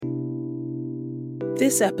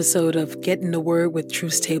This episode of Get in the Word with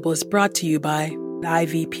Truth's Table is brought to you by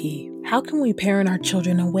IVP. How can we parent our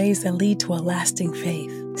children in ways that lead to a lasting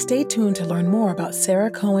faith? Stay tuned to learn more about Sarah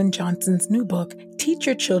Cohen Johnson's new book, Teach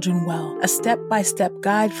Your Children Well, a step-by-step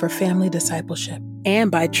guide for family discipleship. And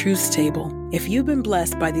by Truth's Table. If you've been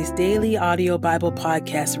blessed by these daily audio Bible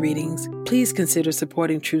podcast readings, please consider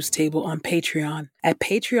supporting Truth's Table on Patreon at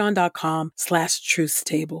patreon.com/Truth's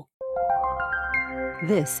Table.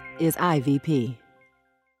 This is IVP.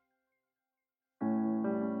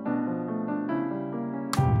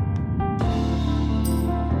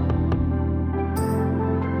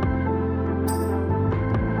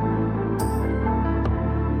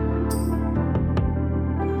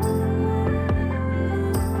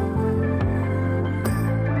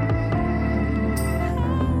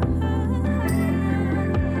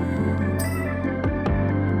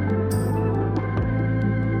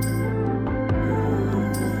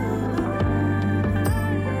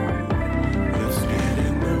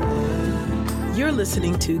 You're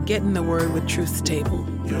listening to Get in the Word with Truth's Table.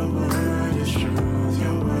 Your word is truth,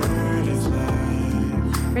 your word is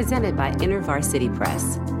life. Presented by InterVarsity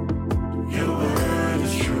Press. Your word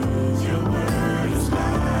is truth, your word is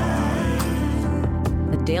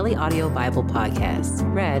life. A daily audio Bible podcast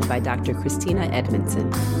read by Dr. Christina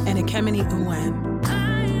Edmondson And Ekemini Uwan.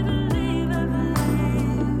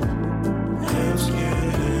 Let's get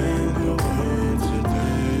in the word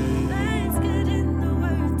today.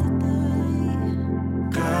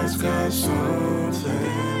 God's got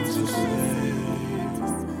something to say.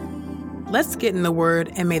 Let's get in the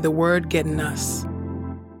Word, and may the Word get in us.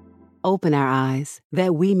 Open our eyes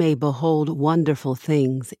that we may behold wonderful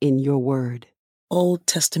things in your word. Old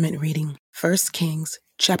Testament reading, 1 Kings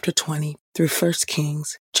chapter 20 through 1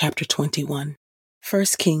 Kings chapter 21. 1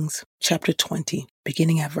 Kings chapter 20,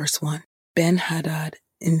 beginning at verse 1. Ben-Hadad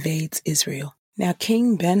invades Israel. Now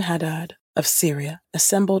King Ben-Hadad of Syria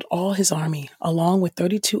assembled all his army, along with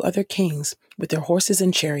 32 other kings with their horses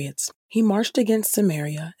and chariots. He marched against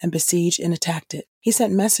Samaria and besieged and attacked it. He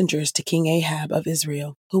sent messengers to King Ahab of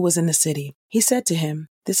Israel, who was in the city. He said to him,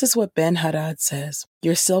 "This is what Ben-Hadad says,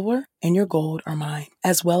 your silver and your gold are mine,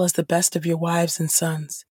 as well as the best of your wives and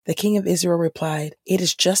sons." The king of Israel replied, "It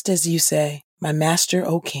is just as you say, my master,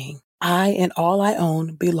 O king. I and all I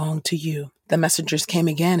own belong to you." The messengers came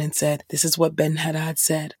again and said, "This is what Ben-Hadad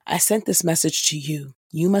said. I sent this message to you.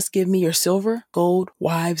 You must give me your silver, gold,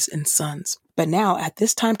 wives, and sons. But now at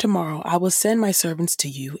this time tomorrow I will send my servants to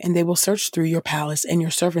you, and they will search through your palace and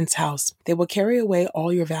your servant's house. They will carry away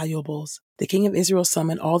all your valuables." The king of Israel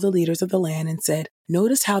summoned all the leaders of the land and said,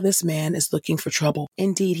 "Notice how this man is looking for trouble.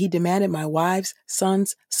 Indeed, he demanded my wives,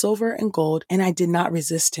 sons, silver, and gold, and I did not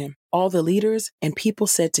resist him." All the leaders and people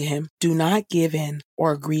said to him, "Do not give in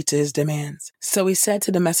or agree to his demands." So he said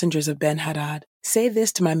to the messengers of Ben-Hadad, "Say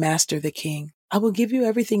this to my master the king. I will give you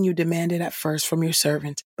everything you demanded at first from your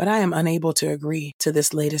servant, but I am unable to agree to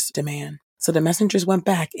this latest demand." So the messengers went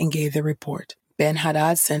back and gave their report.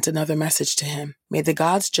 Ben-Hadad sent another message to him. "May the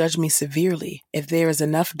gods judge me severely if there is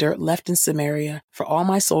enough dirt left in Samaria for all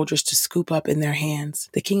my soldiers to scoop up in their hands."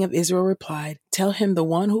 The king of Israel replied, "Tell him the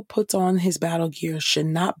one who puts on his battle gear should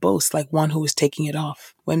not boast like one who is taking it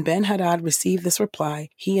off." When Ben-Hadad received this reply,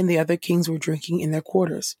 he and the other kings were drinking in their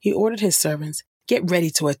quarters. He ordered his servants, "Get ready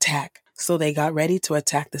to attack." So they got ready to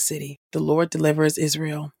attack the city. The Lord delivers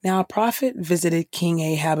Israel. Now a prophet visited King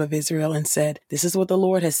Ahab of Israel and said, "This is what the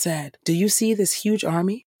Lord has said. Do you see this huge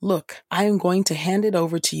army? Look, I am going to hand it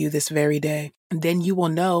over to you this very day. And then you will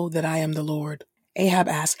know that I am the Lord." Ahab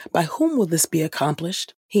asked, "By whom will this be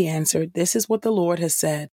accomplished?" He answered, "This is what the Lord has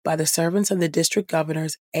said. By the servants of the district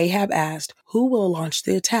governors." Ahab asked, "Who will launch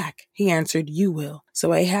the attack?" He answered, "You will."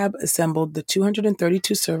 So Ahab assembled the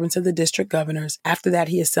 232 servants of the district governors. After that,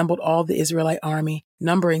 he assembled all the Israelite army,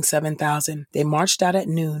 numbering 7,000. They marched out at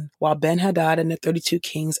noon, while Ben-Hadad and the 32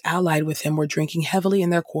 kings allied with him were drinking heavily in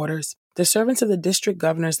their quarters. The servants of the district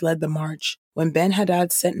governors led the march. When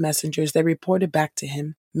Ben-Hadad sent messengers, they reported back to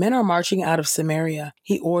him, "Men are marching out of Samaria."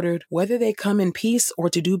 He ordered, "Whether they come in peace or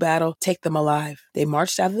to do battle, take them alive." They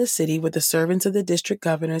marched out of the city with the servants of the district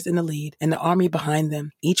governors in the lead and the army behind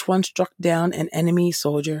them. Each one struck down an enemy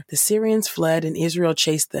soldier. The Syrians fled and Israel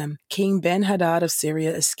chased them. King Ben-Hadad of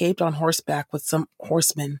Syria escaped on horseback with some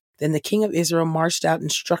horsemen. Then the king of Israel marched out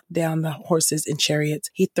and struck down the horses and chariots.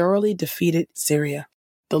 He thoroughly defeated Syria.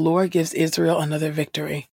 The Lord gives Israel another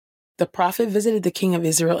victory. The prophet visited the king of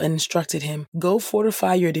Israel and instructed him, "Go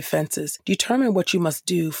fortify your defenses. Determine what you must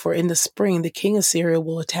do, for in the spring the king of Syria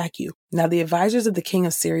will attack you." Now the advisors of the king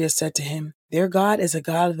of Syria said to him, "Their God is a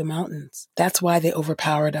God of the mountains. That's why they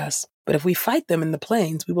overpowered us. But if we fight them in the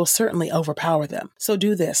plains, we will certainly overpower them. So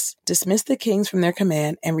do this. Dismiss the kings from their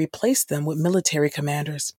command and replace them with military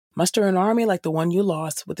commanders. Muster an army like the one you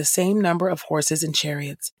lost with the same number of horses and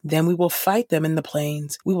chariots. Then we will fight them in the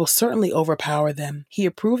plains. We will certainly overpower them." He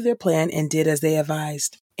approved their plan and did as they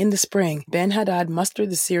advised. In the spring, Ben-Hadad mustered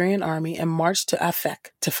the Syrian army and marched to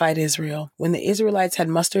Aphek to fight Israel. When the Israelites had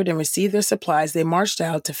mustered and received their supplies, they marched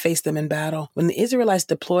out to face them in battle. When the Israelites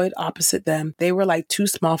deployed opposite them, they were like 2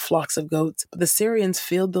 small flocks of goats, but the Syrians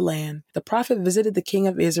filled the land. The prophet visited the king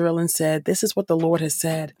of Israel and said, "This is what the Lord has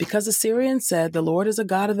said. Because the Syrians said, 'The Lord is a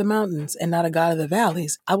God of the mountains and not a God of the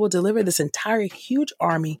valleys,' I will deliver this entire huge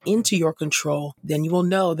army into your control. Then you will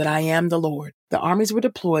know that I am the Lord." The armies were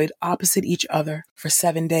deployed opposite each other for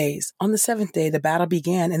 7 days. On the 7th day, the battle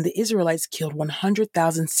began, and the Israelites killed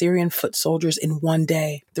 100,000 Syrian foot soldiers in 1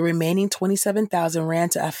 day. The remaining 27,000 ran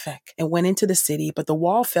to Aphek and went into the city, but the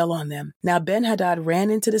wall fell on them. Now Ben-Hadad ran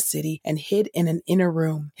into the city and hid in an inner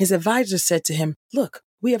room. His advisors said to him, "Look,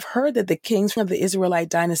 we have heard that the kings of the Israelite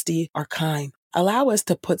dynasty are kind. Allow us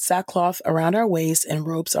to put sackcloth around our waists and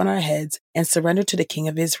ropes on our heads and surrender to the king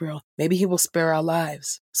of Israel. Maybe he will spare our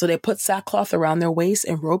lives." So they put sackcloth around their waists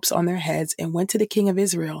and ropes on their heads and went to the king of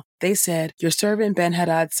Israel. They said, "Your servant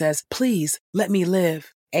Ben-Hadad says, 'Please let me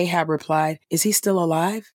live.'" Ahab replied, "Is he still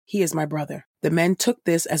alive? He is my brother." The men took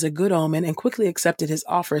this as a good omen and quickly accepted his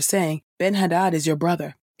offer, saying, "Ben-Hadad is your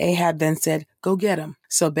brother." Ahab then said, "Go get him."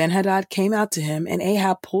 So Ben-Hadad came out to him, and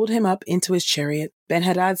Ahab pulled him up into his chariot.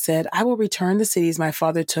 Ben-Hadad said, "I will return the cities my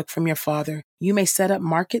father took from your father. You may set up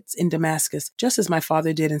markets in Damascus, just as my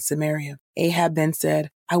father did in Samaria." Ahab then said,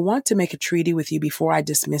 "I want to make a treaty with you before I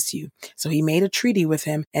dismiss you." So he made a treaty with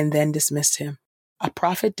him and then dismissed him. A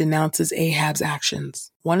prophet denounces Ahab's actions.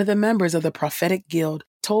 One of the members of the prophetic guild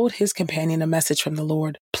told his companion a message from the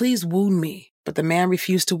Lord, "Please wound me." But the man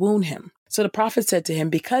refused to wound him. So the prophet said to him,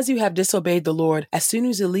 "Because you have disobeyed the Lord, as soon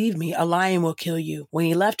as you leave me, a lion will kill you." When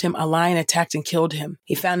he left him, a lion attacked and killed him.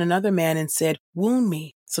 He found another man and said, "Wound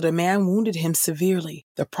me." So the man wounded him severely.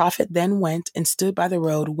 The prophet then went and stood by the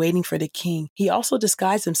road waiting for the king. He also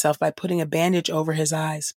disguised himself by putting a bandage over his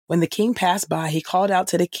eyes. When the king passed by, he called out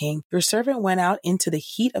to the king, "Your servant went out into the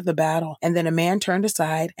heat of the battle, and then a man turned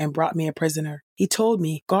aside and brought me a prisoner. He told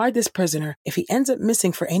me, 'Guard this prisoner. If he ends up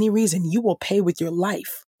missing for any reason, you will pay with your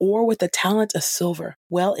life or with a talent of silver.'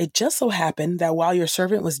 Well, it just so happened that while your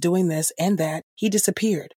servant was doing this and that, he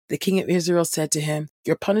disappeared." The king of Israel said to him,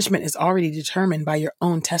 "Your punishment is already determined by your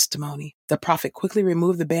own testimony." The prophet quickly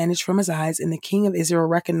removed the bandage from his eyes, and the king of Israel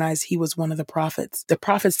recognized he was one of the prophets. The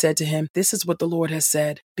prophet said to him, "This is what the Lord has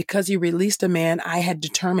said. Because you released a man I had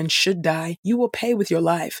determined should die, you will pay with your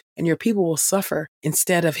life, and your people will suffer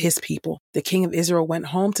instead of his people." The king of Israel went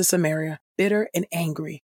home to Samaria, bitter and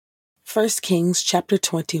angry. 1 Kings chapter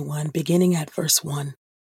 21, beginning at verse 1.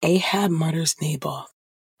 Ahab murders Naboth.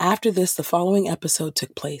 After this, the following episode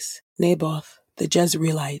took place. Naboth, the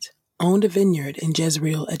Jezreelite, owned a vineyard in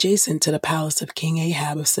Jezreel adjacent to the palace of King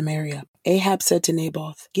Ahab of Samaria. Ahab said to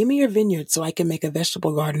Naboth, "Give me your vineyard so I can make a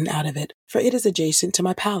vegetable garden out of it, for it is adjacent to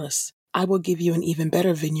my palace. I will give you an even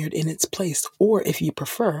better vineyard in its place, or if you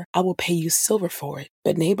prefer, I will pay you silver for it."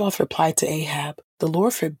 But Naboth replied to Ahab, "The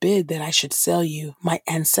Lord forbid that I should sell you my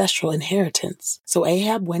ancestral inheritance." So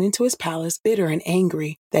Ahab went into his palace, bitter and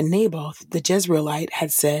angry that Naboth, the Jezreelite,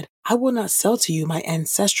 had said, "I will not sell to you my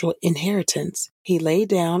ancestral inheritance." He lay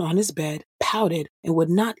down on his bed, pouted, and would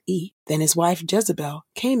not eat. Then his wife Jezebel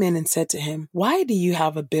came in and said to him, "Why do you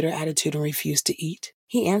have a bitter attitude and refuse to eat?"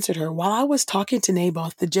 He answered her, "While I was talking to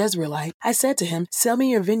Naboth the Jezreelite, I said to him, 'Sell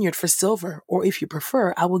me your vineyard for silver, or if you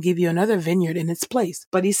prefer, I will give you another vineyard in its place.'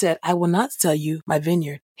 But he said, 'I will not sell you my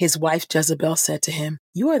vineyard.'" His wife Jezebel said to him,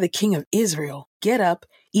 "You are the king of Israel. Get up,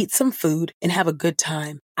 eat some food, and have a good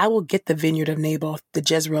time. I will get the vineyard of Naboth the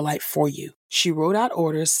Jezreelite for you." She wrote out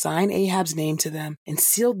orders, signed Ahab's name to them, and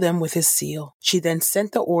sealed them with his seal. She then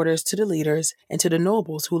sent the orders to the leaders and to the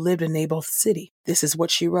nobles who lived in Naboth's city. This is what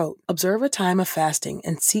she wrote: "Observe a time of fasting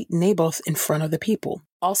and seat Naboth in front of the people.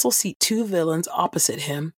 Also seat 2 villains opposite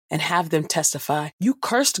him and have them testify, 'You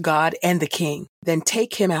cursed God and the king.' Then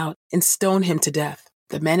take him out and stone him to death."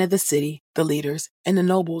 The men of the city, the leaders, and the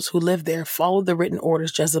nobles who lived there followed the written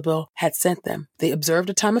orders Jezebel had sent them. They observed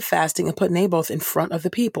a time of fasting and put Naboth in front of the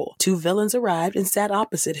people. 2 villains arrived and sat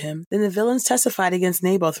opposite him. Then the villains testified against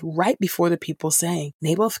Naboth right before the people, saying,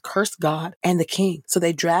 "Naboth cursed God and the king." So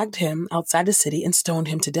they dragged him outside the city and stoned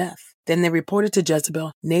him to death. Then they reported to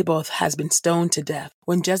Jezebel, "Naboth has been stoned to death."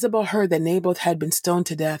 When Jezebel heard that Naboth had been stoned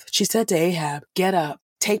to death, she said to Ahab, "Get up.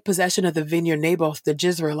 Take possession of the vineyard Naboth the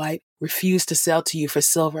Jezreelite refused to sell to you for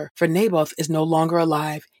silver, for Naboth is no longer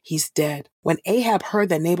alive. he's dead. When Ahab heard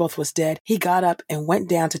that Naboth was dead, he got up and went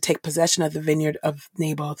down to take possession of the vineyard of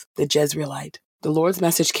Naboth, the Jezreelite. The Lord's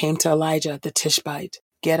message came to Elijah the Tishbite.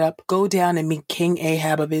 Get up, go down and meet King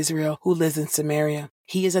Ahab of Israel, who lives in Samaria.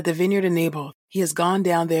 He is at the vineyard of Naboth. He has gone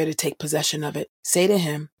down there to take possession of it. Say to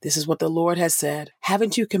him, this is what the Lord has said.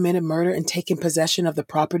 Haven't you committed murder and taken possession of the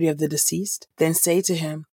property of the deceased? Then say to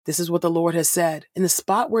him, this is what the Lord has said. In the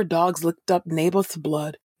spot where dogs licked up Naboth's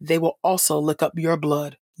blood, they will also lick up your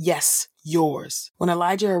blood. Yes, yours. When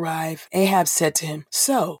Elijah arrived, Ahab said to him,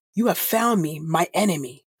 so, you have found me, my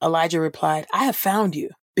enemy. Elijah replied, I have found you,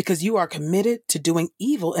 because you are committed to doing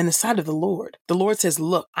evil in the sight of the Lord. The Lord says,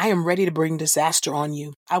 look, I am ready to bring disaster on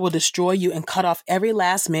you. I will destroy you and cut off every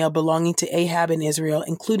last male belonging to Ahab in Israel,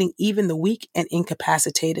 including even the weak and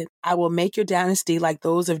incapacitated. I will make your dynasty like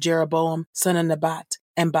those of Jeroboam, son of Nebat,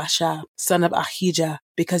 and Baasha, son of Ahijah,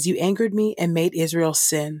 because you angered me and made Israel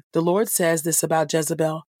sin. The Lord says this about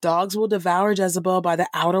Jezebel. Dogs will devour Jezebel by the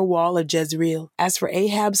outer wall of Jezreel. As for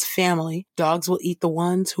Ahab's family, dogs will eat the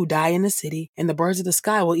ones who die in the city, and the birds of the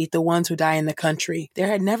sky will eat the ones who die in the country. There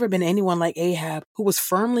had never been anyone like Ahab, who was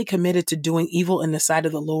firmly committed to doing evil in the sight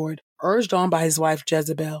of the Lord. Urged on by his wife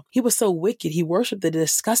Jezebel, he was so wicked he worshipped the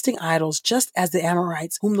disgusting idols just as the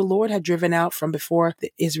Amorites, whom the Lord had driven out from before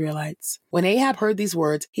the Israelites. When Ahab heard these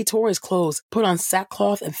words, he tore his clothes, put on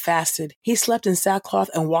sackcloth, and fasted. He slept in sackcloth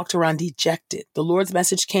and walked around dejected. The Lord's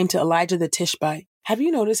message came to Elijah the Tishbite. Have you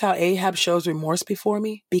noticed how Ahab shows remorse before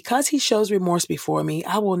me? Because he shows remorse before me,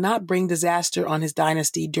 I will not bring disaster on his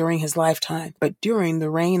dynasty during his lifetime, but during the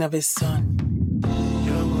reign of his son.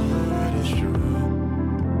 Your word is true.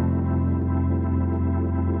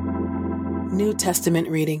 New Testament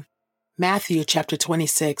reading. Matthew chapter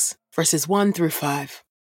 26, verses 1 through 5.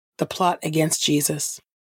 The plot against Jesus.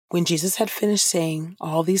 When Jesus had finished saying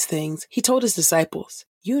all these things, he told his disciples,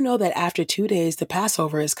 you know that after 2 days the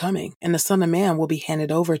Passover is coming, and the Son of Man will be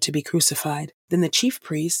handed over to be crucified. Then the chief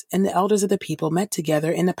priests and the elders of the people met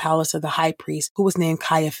together in the palace of the high priest, who was named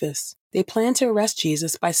Caiaphas. They planned to arrest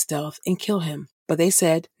Jesus by stealth and kill him, but they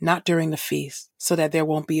said, not during the feast, so that there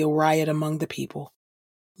won't be a riot among the people.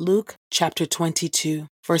 Luke chapter 22,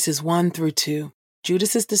 verses 1 through 2.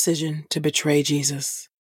 Judas's decision to betray Jesus.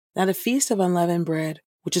 Now the feast of unleavened bread,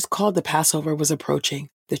 which is called the Passover, was approaching.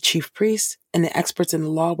 The chief priests and the experts in the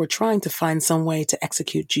law were trying to find some way to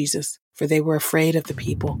execute Jesus, for they were afraid of the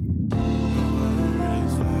people.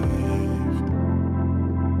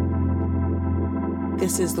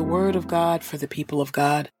 This is the word of God for the people of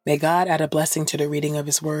God. May God add a blessing to the reading of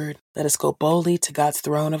his word. Let us go boldly to God's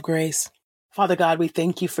throne of grace. Father God, we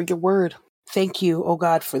thank you for your word. Thank you, O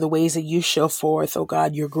God, for the ways that you show forth, O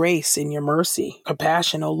God, your grace and your mercy,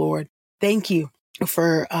 compassion, O Lord. Thank you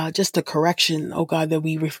for just the correction, oh God, that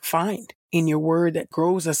we find in your word that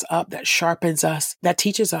grows us up, that sharpens us, that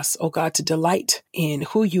teaches us, oh God, to delight in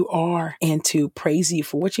who you are and to praise you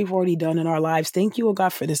for what you've already done in our lives. Thank you, oh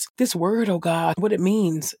God, for this word, oh God, what it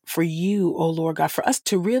means for you, oh Lord God, for us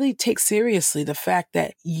to really take seriously the fact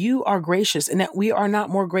that you are gracious and that we are not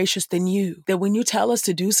more gracious than you. That when you tell us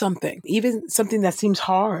to do something, even something that seems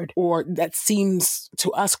hard or that seems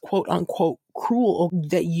to us, quote unquote, cruel,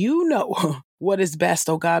 that you know what is best,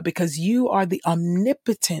 oh God, because you are the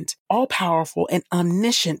omnipotent, all-powerful, and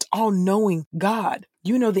omniscient, all-knowing God.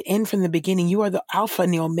 You know the end from the beginning. You are the Alpha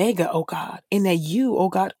and the Omega, oh God, and that you, oh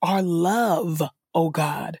God, are love, oh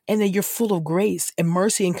God, and that you're full of grace and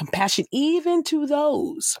mercy and compassion, even to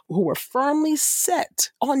those who were firmly set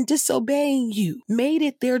on disobeying you, made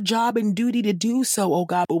it their job and duty to do so, oh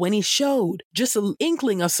God. But when he showed just an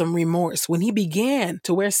inkling of some remorse, when he began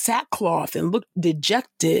to wear sackcloth and look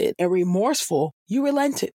dejected and remorseful, you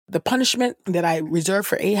relented. The punishment that I reserved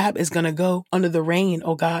for Ahab is going to go under the reign,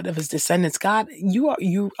 oh God, of his descendants. God, you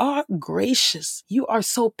are gracious. You are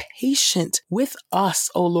so patient with us,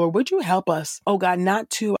 oh Lord. Would you help us, oh God, not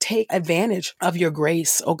to take advantage of your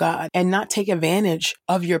grace, oh God, and not take advantage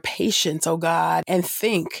of your patience, oh God, and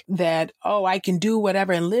think that, oh, I can do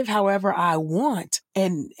whatever and live however I want.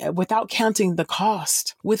 And without counting the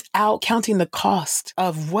cost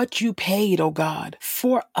of what you paid, oh God,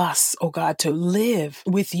 for us, oh God, to live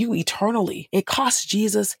with you eternally. It cost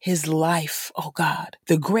Jesus his life, oh God.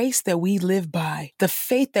 The grace that we live by, the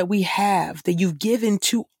faith that we have, that you've given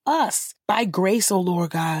to us by grace, oh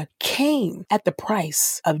Lord God, came at the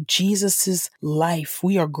price of Jesus's life.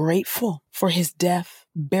 We are grateful for his death,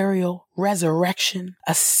 burial, resurrection,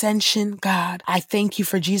 ascension, God. I thank you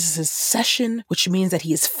for Jesus' session, which means that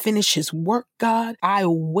he has finished his work, God. I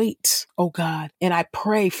wait, oh God, and I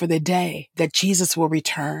pray for the day that Jesus will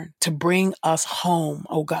return to bring us home,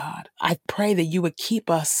 oh God. I pray that you would keep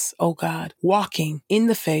us, oh God, walking in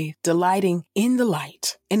the faith, delighting in the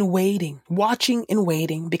light, and waiting, watching and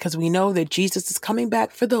waiting, because we know that Jesus is coming back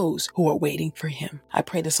for those who are waiting for him. I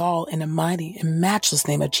pray this all in the mighty and matchless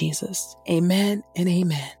name of Jesus. Amen and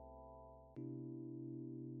amen.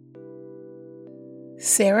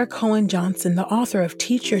 Sarah Cohen Johnson, the author of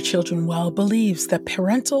Teach Your Children Well, believes that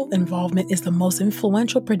parental involvement is the most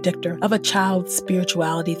influential predictor of a child's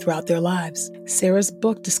spirituality throughout their lives. Sarah's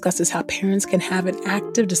book discusses how parents can have an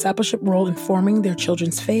active discipleship role in forming their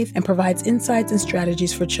children's faith and provides insights and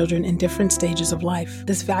strategies for children in different stages of life.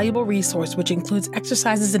 This valuable resource, which includes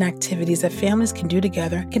exercises and activities that families can do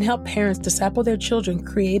together, can help parents disciple their children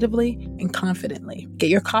creatively and confidently. Get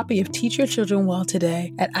your copy of Teach Your Children Well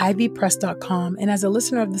today at ivpress.com, and as a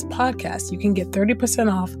listener of this podcast, you can get 30%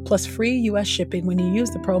 off plus free U.S. shipping when you use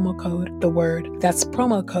the promo code, The Word. That's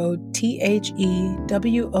promo code THEWORD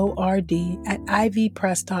at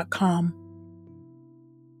ivpress.com.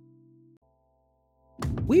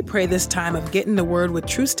 We pray this time of Getting the Word with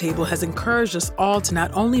Truth Table has encouraged us all to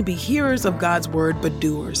not only be hearers of God's Word, but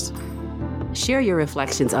doers. Share your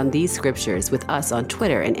reflections on these scriptures with us on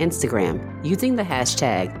Twitter and Instagram using the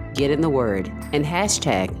hashtag #GetInTheWord and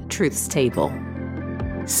hashtag #TruthsTable.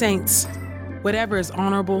 Saints, whatever is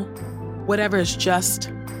honorable, whatever is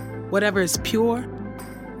just, whatever is pure,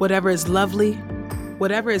 whatever is lovely,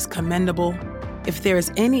 whatever is commendable, if there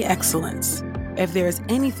is any excellence, if there is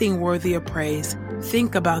anything worthy of praise,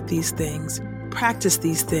 think about these things, practice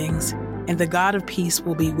these things, and the God of peace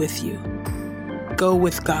will be with you. Go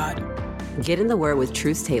with God. Get in the Word with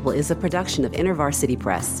Truth Table is a production of InterVarsity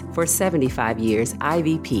Press. For 75 years,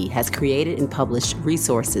 IVP has created and published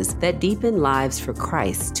resources that deepen lives for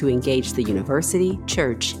Christ to engage the university,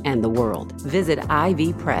 church, and the world. Visit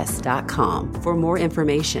ivpress.com for more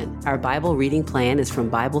information. Our Bible reading plan is from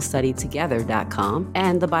BibleStudyTogether.com,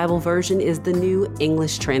 and the Bible version is the New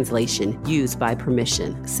English translation used by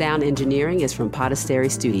permission. Sound engineering is from Podastery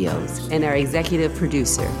Studios, and our executive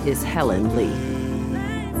producer is Helen Lee.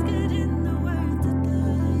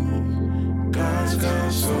 God's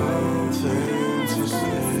got something